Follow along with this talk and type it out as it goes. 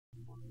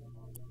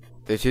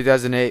The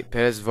 2008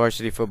 Pettus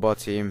varsity football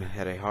team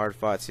had a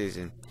hard-fought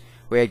season.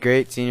 We had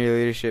great senior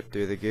leadership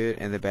through the good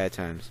and the bad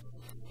times.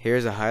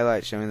 Here's a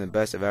highlight showing the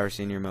best of our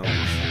senior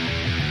moments.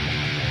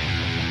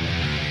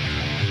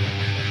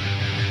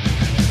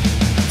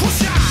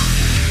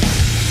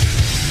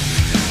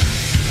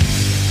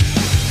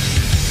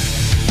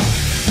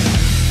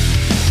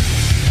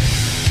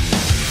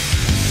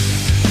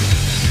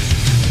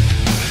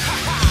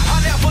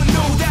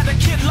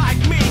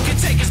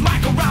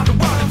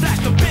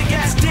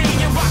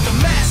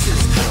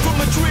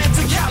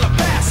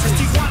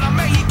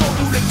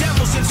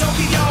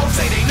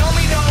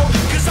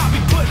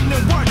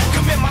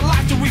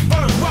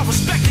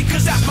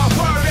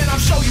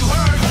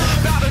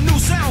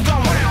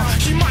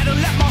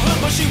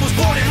 She was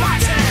born in my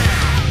town.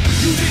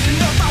 You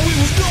didn't know how we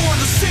was new on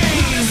the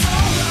scene. It's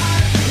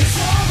alright, it's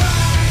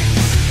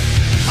alright.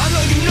 I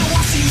know you know,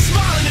 I see you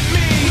smiling at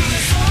me.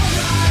 It's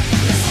alright,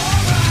 it's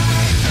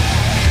alright.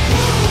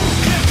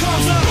 Here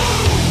comes the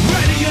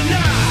ready or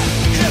not.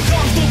 Here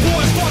comes the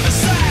boys from the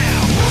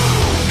south.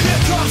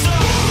 Here comes the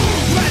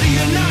ready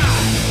or not.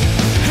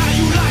 How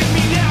you like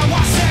me now?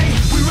 I say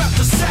we rep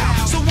the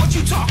south. So what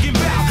you talking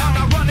about?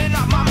 I'm not running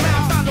out my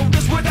mouth. I know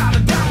this without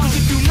a doubt. Cause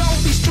if you know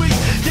these streets,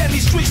 then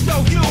these streets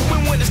know you.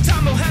 And when it's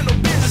time to handle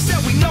business,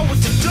 then we know what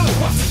to do.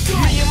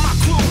 Me and my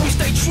crew, we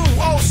stay true,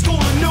 old school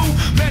and new.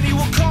 Many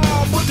will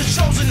call, but the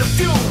chosen the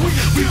few.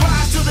 We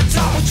rise to the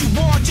top, what you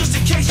want, just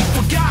in case you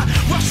forgot.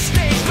 Rush the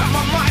stage, grab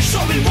my mic,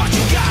 show me what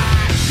you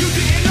got. You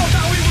didn't know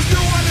that we was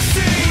new on the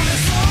scene.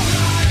 It's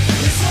alright,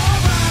 it's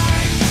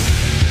alright.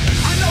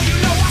 I know you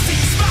know, I see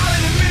you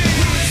smiling at me.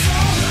 It's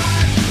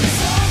alright,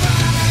 it's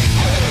alright.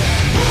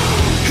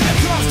 Here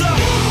comes the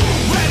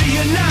ready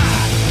or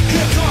not.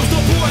 Here comes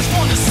the boys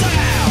from the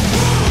south.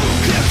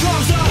 Here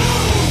comes the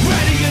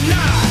ready or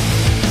not.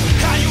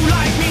 How you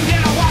like me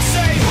now? I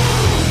say,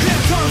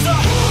 here comes the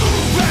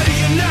ready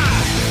or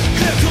not.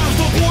 Here comes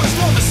the boys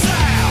from the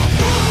south.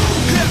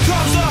 Here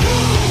comes the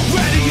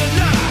ready or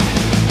not.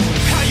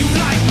 How you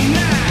like me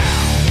now?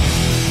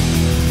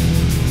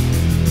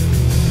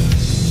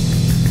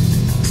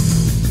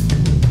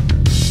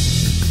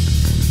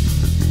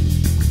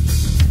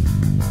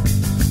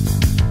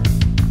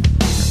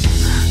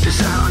 Is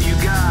that all you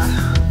got?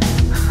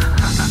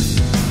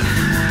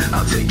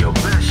 I'll take your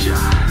best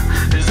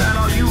shot. Is that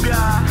all you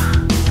got?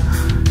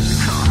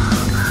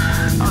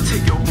 I'll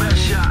take your best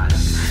shot.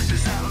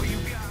 Is that all you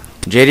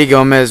got? J.D.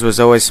 Gomez was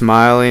always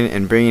smiling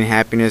and bringing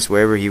happiness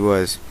wherever he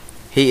was.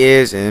 He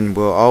is and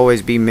will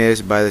always be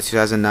missed by the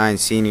 2009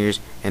 seniors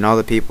and all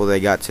the people that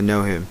got to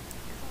know him.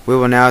 We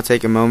will now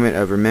take a moment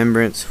of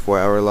remembrance for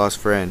our lost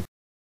friend.